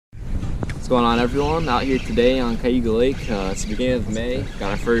going on, everyone? Out here today on Cayuga Lake. It's the beginning of May.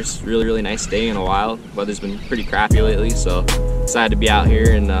 Got our first really nice day in a while. Weather's been pretty crappy lately, so decided to be out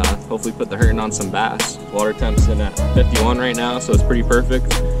here and hopefully put the hurting on some bass. Water temp's in at 51 right now, so it's pretty perfect.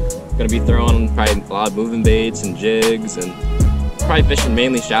 Gonna be throwing probably a lot of moving baits and jigs, and probably fishing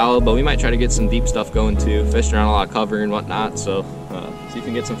mainly shallow, but we might try to get some deep stuff going too. Fishing around a lot of cover and whatnot, so see if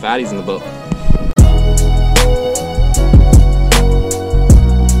we can get some fatties in the boat.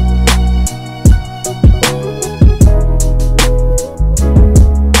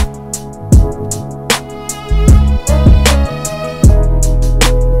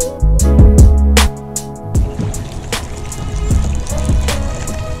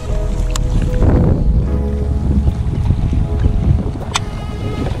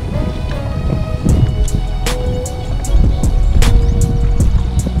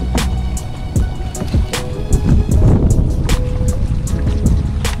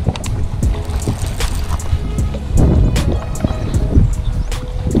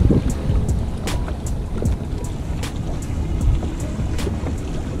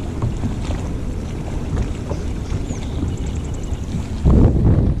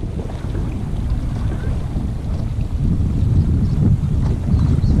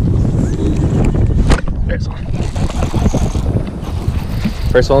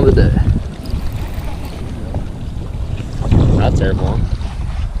 First one of the day. That's terrible.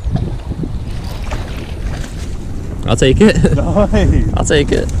 I'll take it. Nice. I'll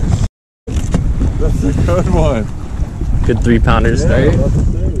take it. That's a good one. Good 3-pounder to start. Yeah,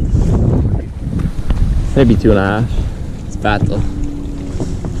 maybe 2.5. It's fat though.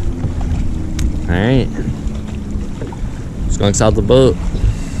 Alright. Skunks out the boat.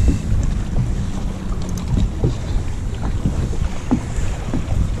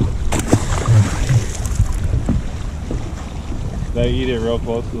 They eat it real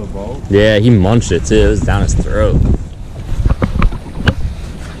close to the boat? Yeah, he munched it too. It was down his throat.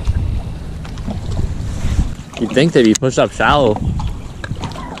 You'd think they'd be pushed up shallow.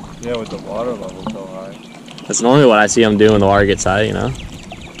 Yeah, with the water level so high. That's normally what I see him do when the water gets high, you know?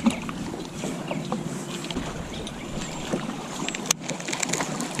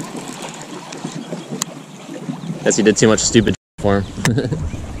 Guess he did too much stupid for him.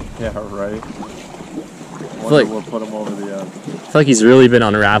 Yeah, right. I like, we'll put him over the end. I feel like he's really been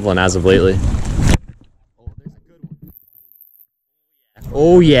unraveling as of lately.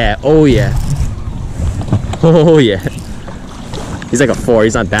 Oh yeah, oh yeah. Oh yeah. He's like a 4,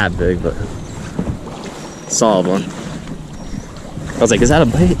 he's not that big, but solid one. I was like, is that a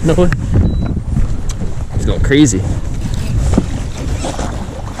bite? No way. He's going crazy.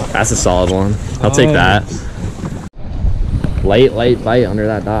 That's a solid one. I'll take that. Light bite under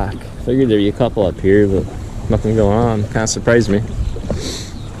that dock. Figured there'd be a couple up here, but nothing going on. Kind of surprised me.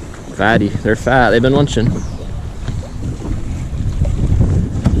 Fatty. They're fat. They've been lunching.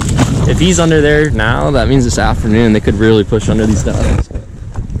 If he's under there now, that means this afternoon they could really push under these docks.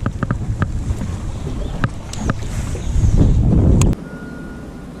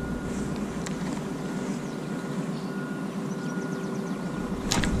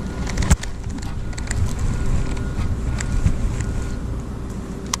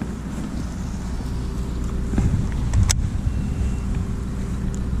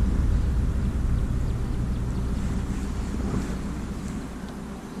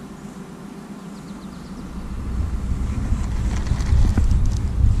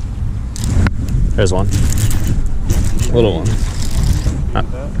 There's one. Little one.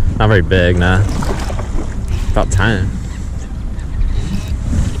 Not very big, nah. About time.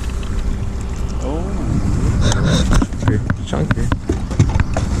 Oh. Pretty chunky.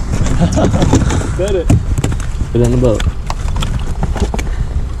 Did it. Put it in the boat.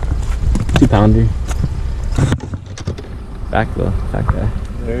 2-pounder. Back though, back guy.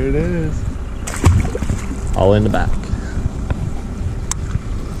 There it is. All in the back.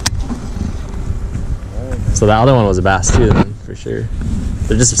 So the other one was a bass too, then, for sure.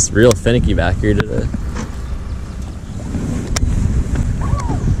 They're just real finicky back here today.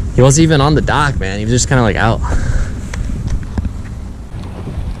 He wasn't even on the dock, man. He was just kind of like out.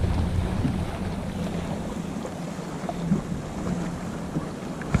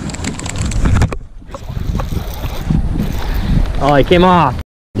 Oh, he came off,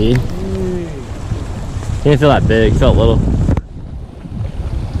 dude. He didn't feel that big. He felt little.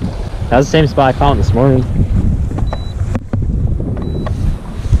 That was the same spot I caught him this morning.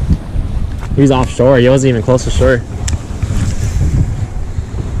 He was offshore. He wasn't even close to shore.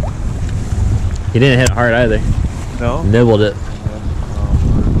 He didn't hit it hard either. No? Nibbled it.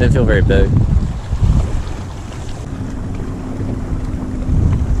 Didn't feel very big.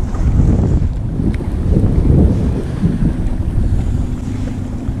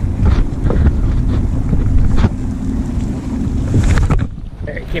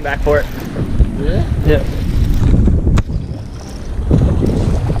 get back for it. Yeah? Yep.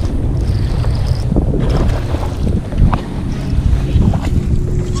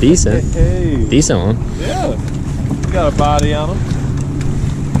 Decent. Hey. Decent one. Yeah. Got a body on him.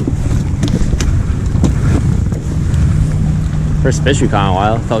 First fish we caught in a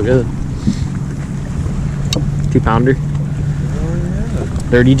while. Felt good. 2-pounder. Oh, yeah.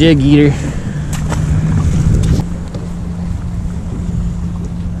 30 jig eater.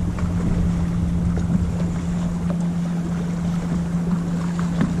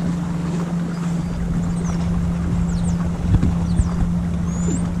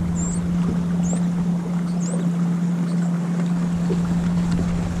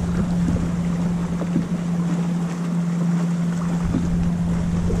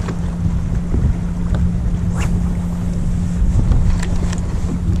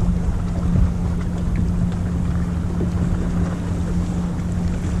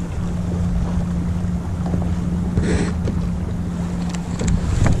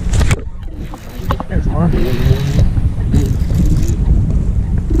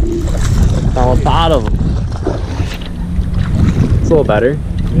 On the bottom. It's a little better.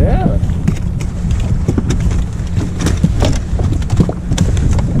 Yeah.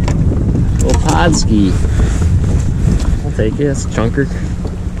 Little pod ski. I'll take it. It's a chunker.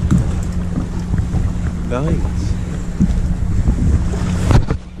 Nice.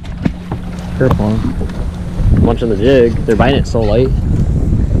 Prespawn. Munching the jig. They're biting it so light.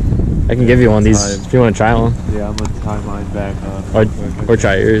 I can give you one of these if you want to try one. Yeah, I'm gonna tie mine back on. Or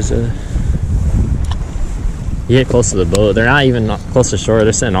try yours. You get close to the boat. They're not even close to shore.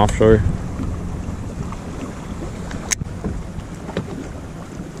 They're sitting offshore.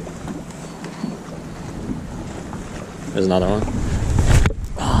 There's another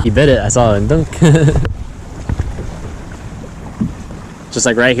one. He bit it. I saw it. Dunk. Just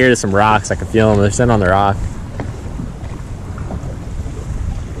like right here to some rocks. I can feel them. They're sitting on the rock.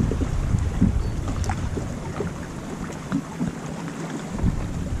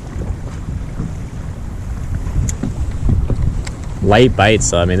 Light bites,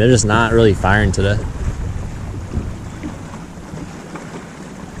 so I mean they're just not really firing today.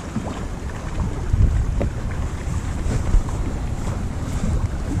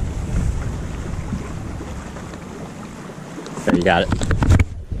 There, you got it.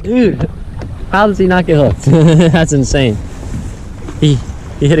 Dude, how does he not get hooked? That's insane. He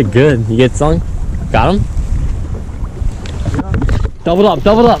hit it good. You get stung? Got him? Doubled up,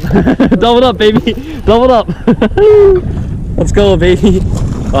 doubled up. Doubled up, baby. Doubled up. Let's go, baby.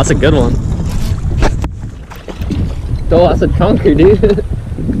 Oh, that's a good one. Oh, that's a chunker, dude.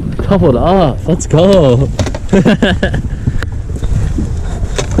 Doubled up. Let's go.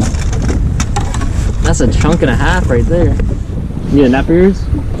 That's a chunk and a half right there. You need a nap ears?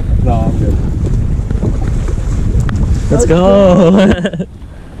 No, I'm good. Let's go.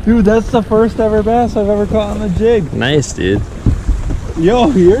 Dude, that's the first ever bass I've ever caught on a jig. Nice, dude. Yo,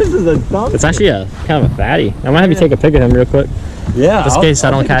 yours is a dunk. It's actually a kind of a fatty. I might have you take a pic of him real quick. Yeah. Just in case I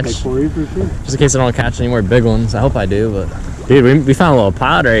don't catch. For you for sure. Just in case I don't catch any more big ones. I hope I do, but dude, we found a little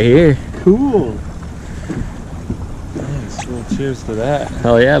pod right here. Cool. Nice. Well, cheers to that.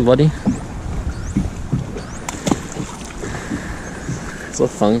 Hell yeah, buddy. It's a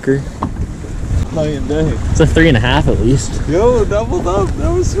thunker. Night and day. It's a 3.5 at least. Yo, doubled up.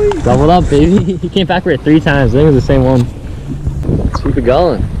 That was sweet. Doubled up, baby. He came back for it 3 times. I think it was the same one. Let's keep it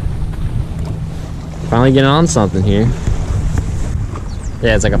going. Finally getting on something here.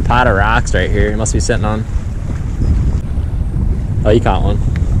 Yeah, it's like a pot of rocks right here. It must be sitting on. Oh, you caught one.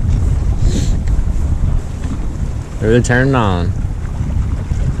 They're really turning on.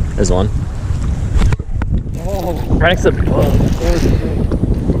 There's one. Oh, Right next to the boat.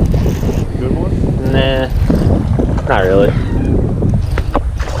 good one? Nah, not really.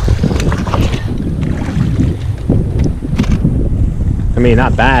 I mean,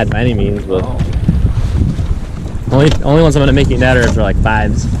 not bad by any means, but only ones I'm gonna make you net are for like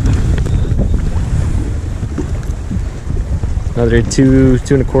 5s. Another 2,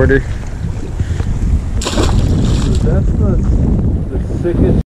 2.25. That's the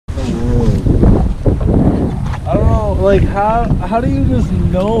sickest in the world. I don't know, like how do you just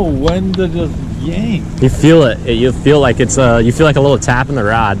know when to just yank? You feel it. You feel like it's you feel like a little tap in the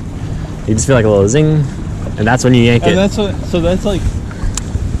rod. You just feel like a little zing, and that's when you yank And it. that's what. So that's like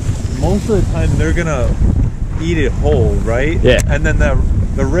most of the time they're gonna eat it whole, right? Yeah. And then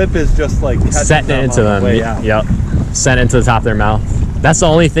the rip is just like Setting it into them. Yep. Set into the top of their mouth. That's the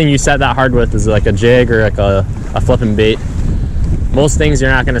only thing you set that hard with is like a jig or like a flipping bait. Most things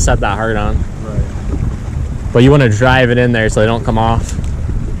you're not gonna set that hard on. Right. But you want to drive it in there so they don't come off.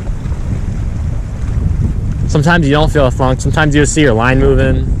 Sometimes you don't feel a funk. Sometimes you just see your line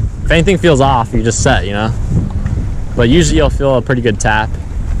moving. If anything feels off, you just set, you know? But usually you'll feel a pretty good tap.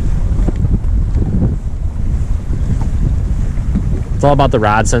 It's all about the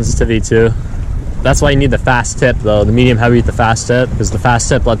rod sensitivity too. That's why you need the fast tip though, the medium heavy with the fast tip, because the fast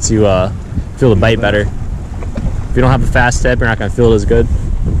tip lets you feel the bite better. If you don't have a fast tip, you're not gonna feel it as good.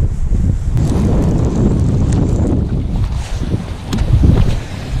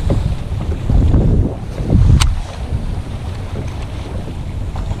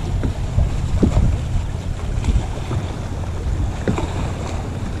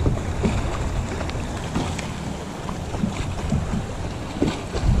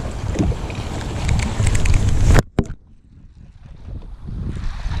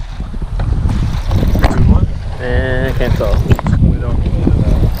 I can't tell. We don't need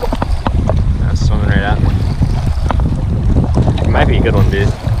that. That's swimming right at me. It might be a good one, dude.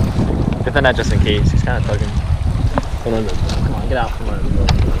 Get the net just in case. He's kind of tugging. Come on, get out from under the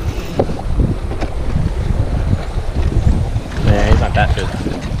boat. Yeah, he's not that good.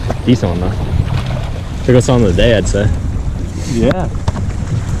 Decent one though. Biggest one of the day, I'd say. Yeah.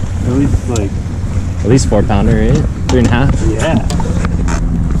 At least like. At least 4 pounder, right? 3.5. Yeah.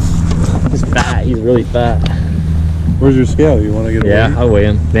 He's fat. He's really fat. Where's your scale? You want to get a Yeah, weight? I'll weigh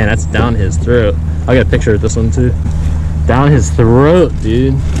him. Man, that's down his throat. I'll get a picture of this one too. Down his throat,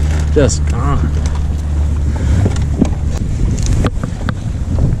 dude. Just gone.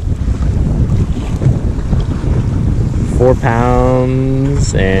 £4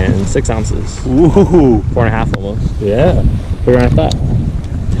 pounds and 6 ounces. Ooh. 4.5 almost. Yeah. Bigger than I thought.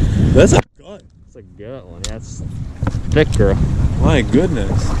 That's a gut. It's a gut one. Yeah, it's thick, girl. My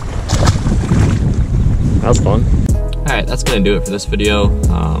goodness. That was fun. Alright, that's gonna do it for this video.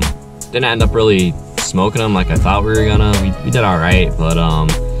 Didn't end up really smoking them like I thought we were gonna. We did alright, but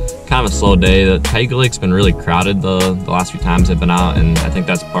kind of a slow day. The Cayuga Lake's been really crowded the last few times I've been out, and I think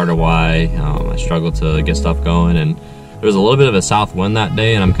that's part of why I struggled to get stuff going. And there was a little bit of a south wind that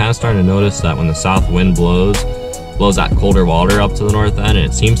day, and I'm kind of starting to notice that when the south wind blows that colder water up to the north end, and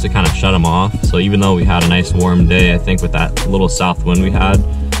it seems to kind of shut them off. So even though we had a nice warm day, I think with that little south wind we had,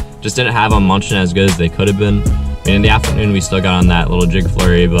 just didn't have them munching as good as they could have been. I mean, in the afternoon we still got on that little jig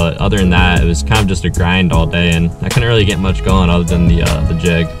flurry, but other than that, it was kind of just a grind all day, and I couldn't really get much going other than the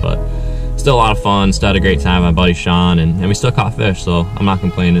jig. But still a lot of fun. Still had a great time with my buddy Sean, and we still caught fish, so I'm not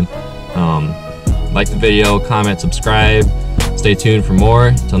complaining. Like the video, comment, subscribe. Stay tuned for more.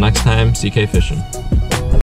 Until next time, CK Fishing.